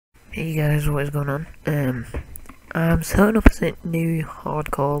Hey guys, what is going on? I'm starting up a new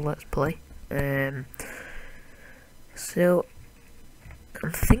hardcore let's play. So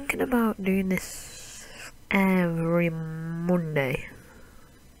I'm thinking about doing this every Monday.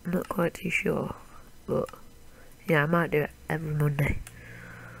 I'm not quite too sure, but yeah, I might do it every Monday.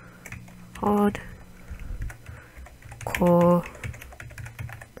 Hardcore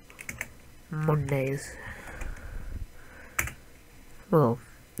Mondays. Well,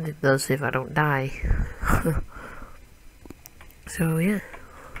 it does if I don't die. So yeah,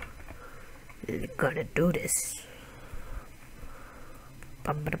 we're gonna do this.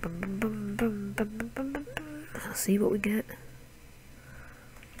 Let's see what we get.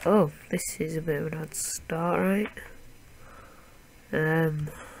 Oh, this is a bit of an odd start, right?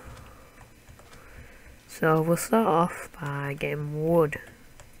 So we'll start off by getting wood.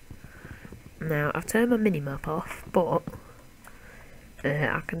 Now, I've turned my minimap off, but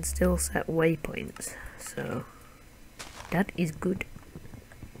I can still set waypoints, so that is good.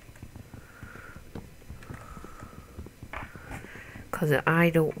 Because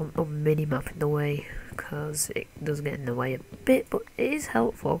I don't want the minimap in the way, because it does get in the way a bit, but it is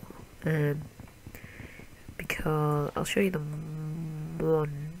helpful. Because I'll show you the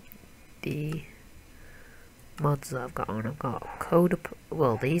mods that I've got on. I've got code up.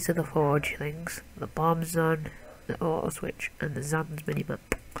 Well, these are the forge things, the bombs on, the auto switch, and the Zan's minimap.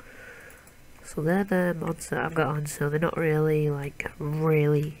 So they're the mods that I've got on. So they're not really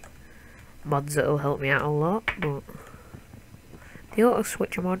mods that will help me out a lot, but the auto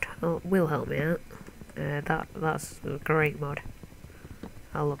switcher mod will help me out. That's a great mod.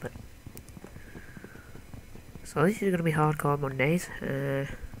 I love it. So this is going to be hardcore Mondays. I'm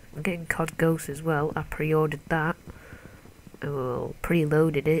getting COD Ghost as well. I pre-ordered that. Well,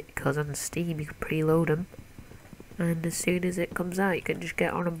 preloaded it, because on Steam you can preload them, and as soon as it comes out you can just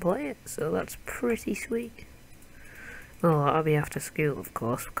get on and play it, so that's pretty sweet. Well, that'll be after school, of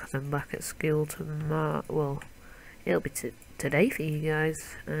course, because I'm back at school tomorrow. Well, it'll be today for you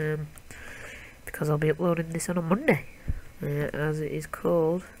guys, because I'll be uploading this on a Monday, as it is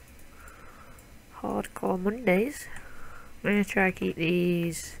called Hardcore Mondays. I'm going to try to keep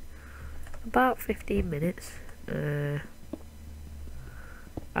these about 15 minutes.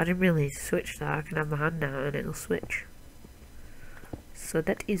 I didn't really switch that. I can have my hand out and it'll switch. So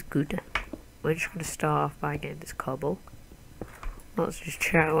that is good. We're just going to start off by getting this cobble. Let's just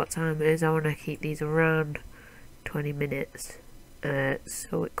check what time it is. I want to keep these around 20 minutes.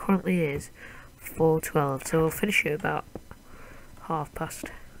 So it currently is 4:12. So we'll finish it about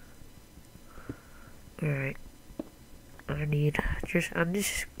past. Alright. I'm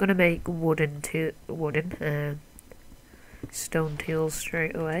just gonna make stone tools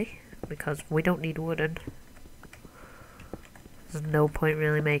straight away, because we don't need wooden. There's no point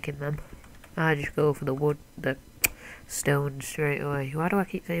really making them. I just go for the stone straight away. Why do I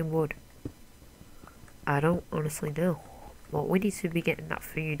keep saying wood? I don't honestly know. But we need to be getting that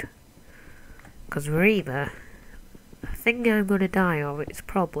food, because we're either, the thing I'm gonna die of is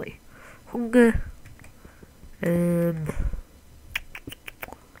probably hunger.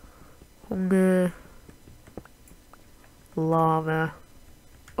 Hunger, lava,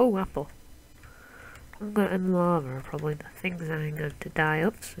 oh, apple. Hunger and lava are probably the things I'm going to die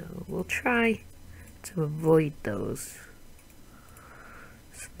of, so we'll try to avoid those.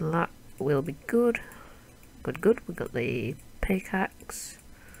 So that will be good. Good. We got the pickaxe,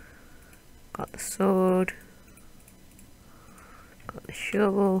 got the sword, got the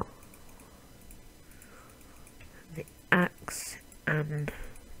shovel, the axe, and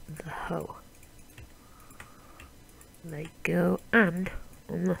the hoe. There you go. And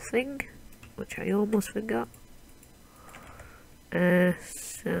one more thing, which I almost forgot.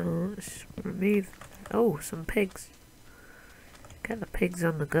 So let's remove. Oh, some pigs. Get the pigs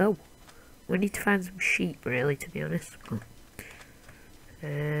on the go. We need to find some sheep, really, to be honest.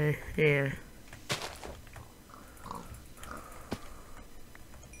 Yeah.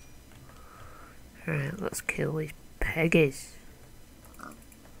 Alright, let's kill these piggies.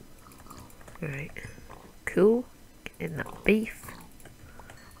 Alright, cool. Get in that beef.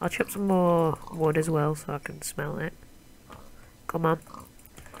 I'll chop some more wood as well so I can smell it. Come on.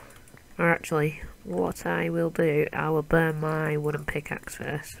 Or actually, what I will do, I will burn my wooden pickaxe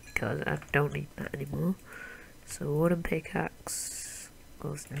first, because I don't need that anymore. So wooden pickaxe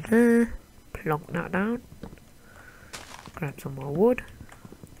goes in there. Plonk that down. Grab some more wood.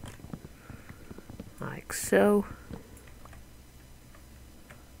 Like so.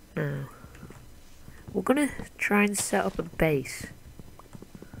 Now, we're gonna try and set up a base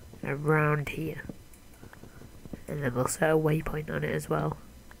around here, and then we'll set a waypoint on it as well.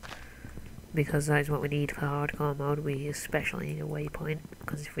 because that is what we need for hardcore mode. We especially need a waypoint,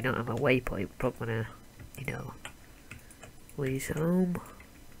 because if we don't have a waypoint, we're probably gonna, you know, lose home.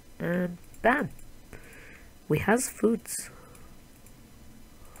 And bam! We has foods.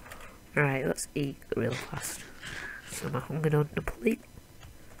 Right, let's eat real fast. So my hunger don't deplete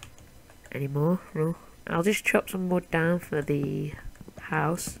anymore. No, I'll just chop some wood down for the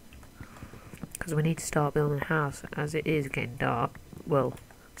house, because we need to start building a house as it is getting dark. Well,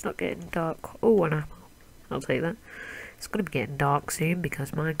 it's not getting dark. Oh, an apple. I'll take that. It's going to be getting dark soon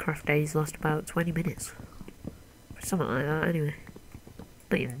because Minecraft Days lost about 20 minutes. Something like that, anyway.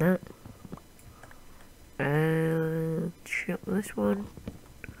 Not even that. Chop this one.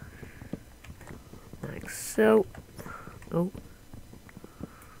 Like so. Oh.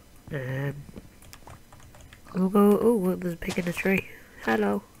 We'll go. Oh, look, there's a pig in a tree.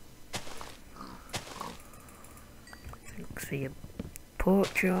 Hello. Thanks for your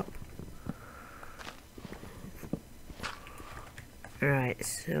pork chop. Right,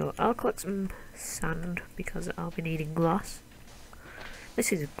 so I'll collect some sand because I'll be needing glass.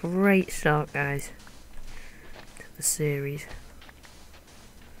 This is a great start, guys, to the series.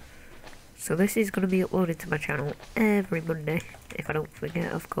 So this is going to be uploaded to my channel every Monday, if I don't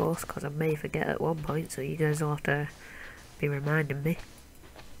forget, of course, because I may forget at one point, so you guys will have to be reminding me.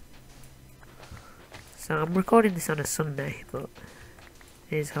 So I'm recording this on a Sunday, but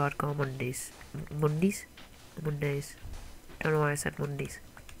it is Hardcore Mondays. Mondays? I don't know why I said Mondays.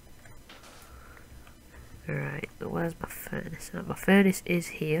 Alright, where's my furnace? Now, my furnace is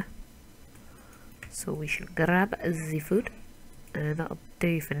here. So we should grab the food. That'll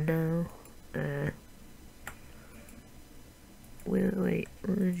do for now. Wait.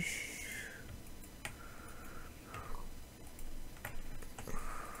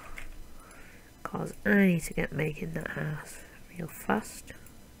 Cause I need to get making that house real fast.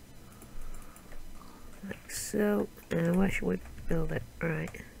 Like so. Where should we build it?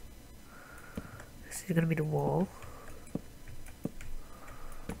 Right. This is going to be the wall.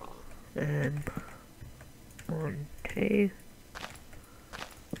 1, 2.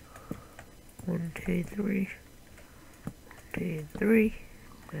 1, 2, 3. 1, 2, 3.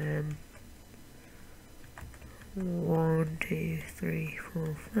 1, 2, 3,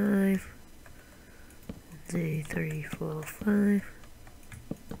 4, 5. 1, 2, 3, 4, 5.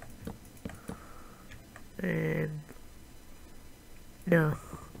 No,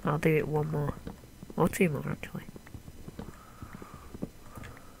 I'll do it one more. Or 2 more, actually.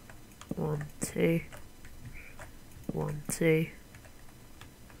 1, 2. 1, 2.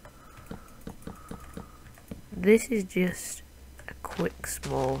 This is just a quick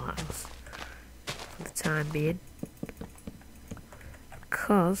small house for the time being,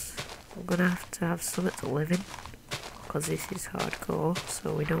 because we're gonna have to have something to live in, because this is hardcore,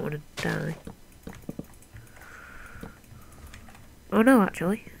 so we don't want to die. Oh no,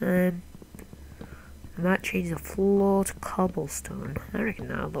 actually, I might change the floor to cobblestone. I reckon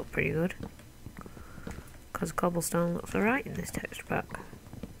that'll look pretty good, because cobblestone looks alright in this texture pack.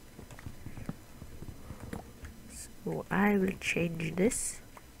 So I will change this.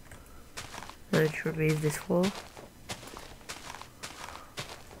 Let's remove this floor.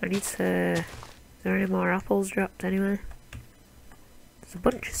 I need to... Is there any more apples dropped anywhere? There's a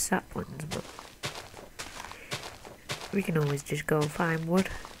bunch of saplings, but we can always just go and find wood.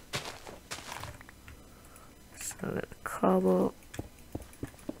 So the cobble...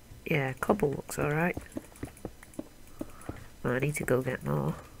 Yeah, cobble looks alright. Well, I need to go get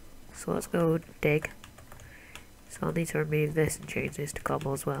more. So let's go dig. So I'll need to remove this and change this to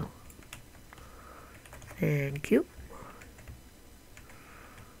cobble as well. Thank you.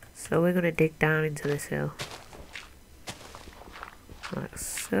 So we're going to dig down into this hill. Like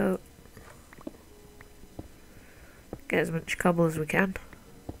so. Get as much cobble as we can.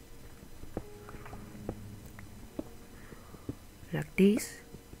 Like these.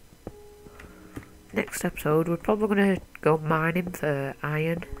 Next episode we're probably going to go mining for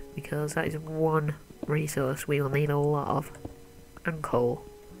iron, because that is one resource we will need a lot of. And coal,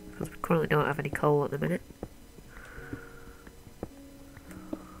 because we currently don't have any coal at the minute.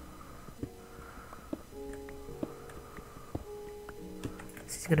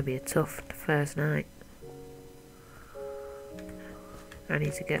 This is going to be a tough first night. I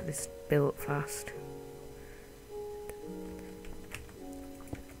need to get this built fast.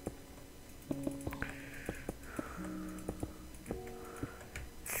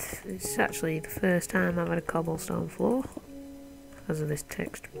 It's actually the first time I've had a cobblestone floor because of this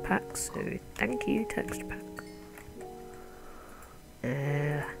texture pack, so thank you, texture pack.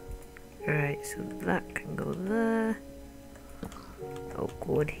 Right, so that can go there. Oak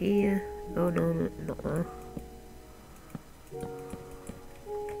wood here. Oh no, not that.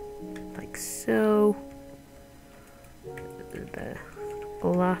 Like so. The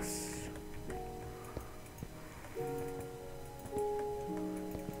glass.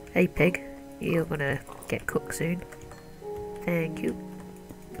 Hey pig, you're gonna get cooked soon. Thank you.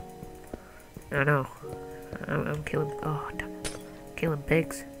 I know. I'm killing. Oh, damn. Killing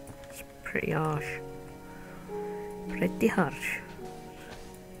pigs. It's pretty harsh. Pretty harsh.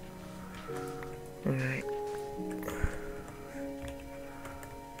 Alright.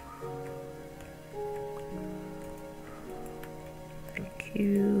 Thank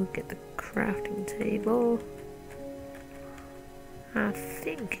you. Get the crafting table. I'm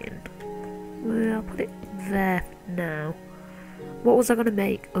thinking. Well, I'll put it there for now. What was I gonna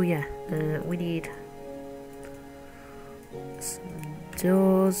make? Oh yeah, we need some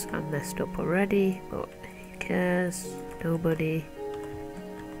doors. I messed up already, but who cares? Nobody.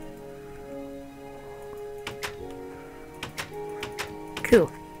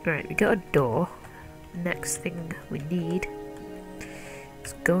 Cool. Right, we got a door. Next thing we need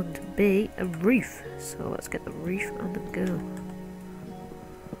is going to be a roof. So let's get the roof on the go.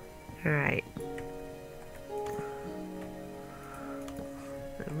 Alright.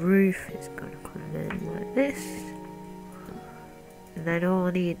 The roof is going to come in like this. And then all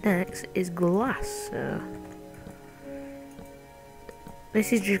I need next is glass. So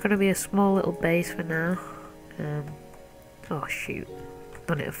this is just going to be a small little base for now. Oh shoot.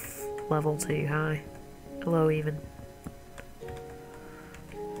 Done it a level too high. Low even.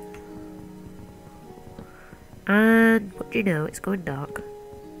 And what do you know, it's going dark.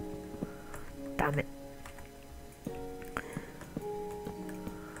 Damn it.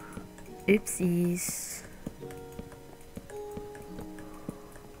 Oopsies.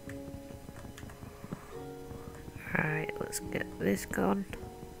 Alright, let's get this gone.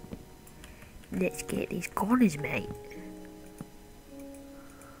 Let's get these corners, mate.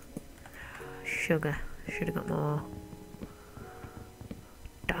 Sugar. Should have got more.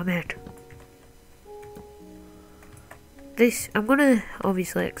 Damn it. This, I'm gonna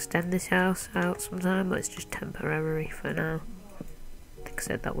obviously extend this house out sometime, but it's just temporary for now. I think I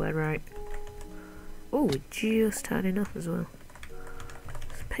said that word right. Oh, we're just had enough as well.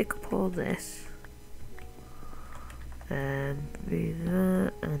 Let's pick up all this. And do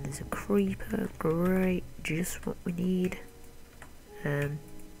that, and there's a creeper, great, just what we need. Boom.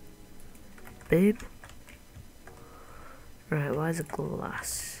 Right, where's the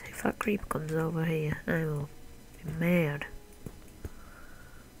glass? If that creeper comes over here, I will be mad.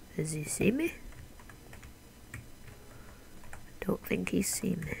 Does he see me? Don't think he's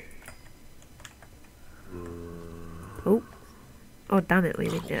seen me. Oh. Oh damn it, we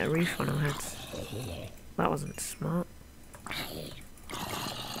didn't get a roof on our heads. That wasn't smart.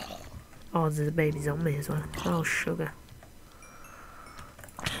 Oh, there's a baby zombie as well. Oh, sugar.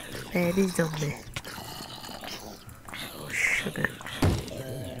 Baby zombie. Oh, sugar.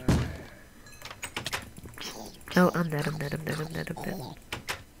 Oh, I'm dead, I'm dead, I'm dead, I'm dead, I'm dead.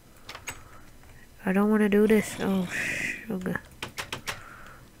 I don't want to do this. Oh, sugar.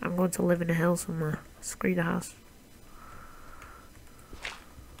 I'm going to live in a hill somewhere. Screw the house.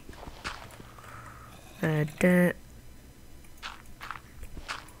 Dirt.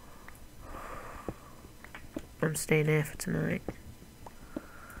 I'm staying here for tonight.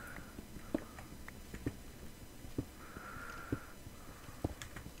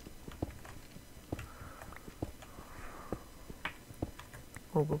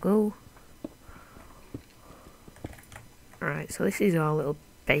 Go. Alright, so this is our little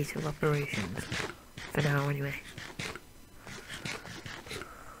base of operations. For now, anyway.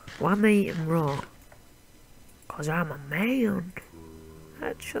 Why am I eating raw? Cause I'm a man.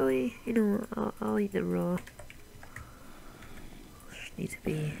 Actually, you know what, I'll eat the raw. Just need to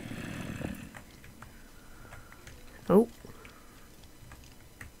be... Oh.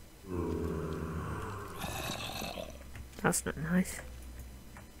 That's not nice.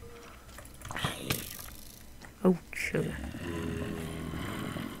 Oh, sugar.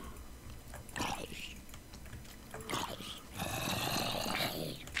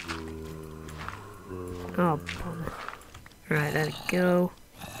 Oh, bummer. Right, there we go.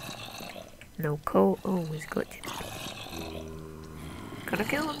 No coal. Oh, he's glitching. Can I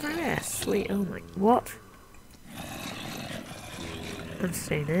kill him for this? Sweet. Oh my. What? I'm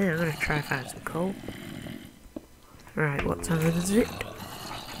staying there. I'm gonna try and find some coal. Right, what time is it?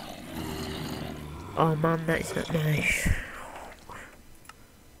 Oh man, that is not nice.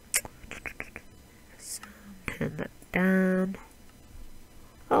 So, turn that down.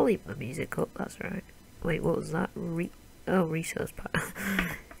 I'll leave my music up, that's right. Wait, what was that? Oh, resource pack.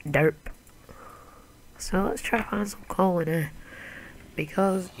 Derp. So let's try to find some coal in here.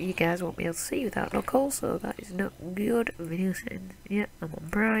 Because you guys won't be able to see without no coal, so that is not good. Video settings. Yeah, I'm on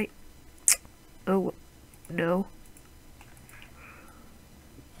bright. Oh, no.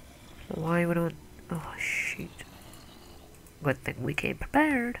 Why would I... Oh, shoot. Good thing we came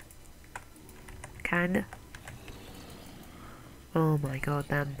prepared. Kinda. Oh my god,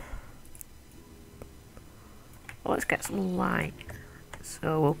 then. Well, let's get some light.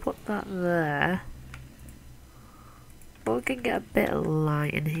 So we'll put that there. But we can get a bit of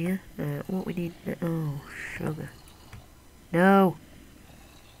light in here. What we need... Oh, sugar. No!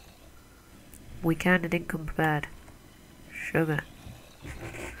 We kinda didn't come prepared. Sugar.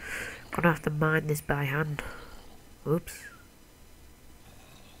 Gonna have to mine this by hand. Oops.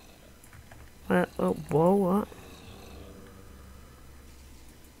 Well, oh, whoa, what?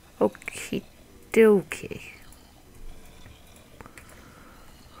 Okie dokie.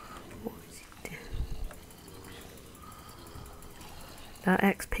 What is he doing? That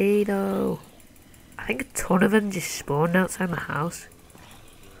XP though. I think a ton of them just spawned outside my house.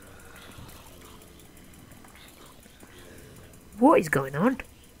 What is going on?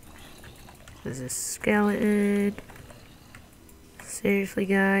 There's a skeleton. Seriously,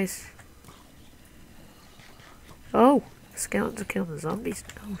 guys. Oh, the skeletons are killing the zombies.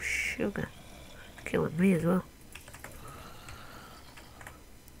 Oh, sugar. Killing me as well.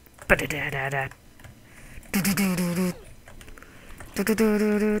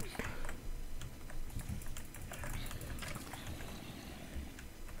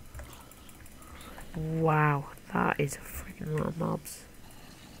 Wow, that is a freaking lot of mobs.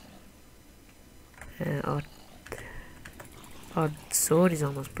 Our sword is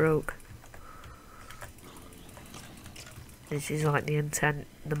almost broke. This is like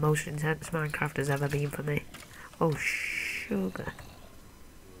the most intense Minecraft has ever been for me. Oh, sugar.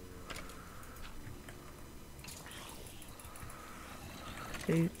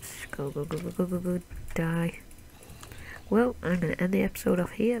 Oops, go, die. Well, I'm going to end the episode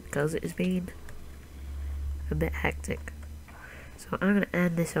off here because it has been a bit hectic. So I'm going to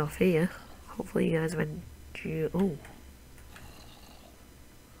end this off here. Hopefully you guys have enjoyed... Oh.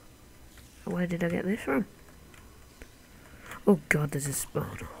 Where did I get this from? Oh god, there's a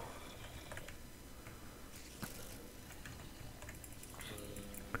spawn.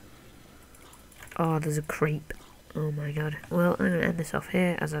 Oh, there's a creep. Oh my god. Well, I'm going to end this off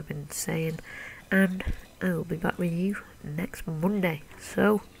here, as I've been saying. And I will be back with you next Monday.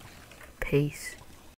 So, peace.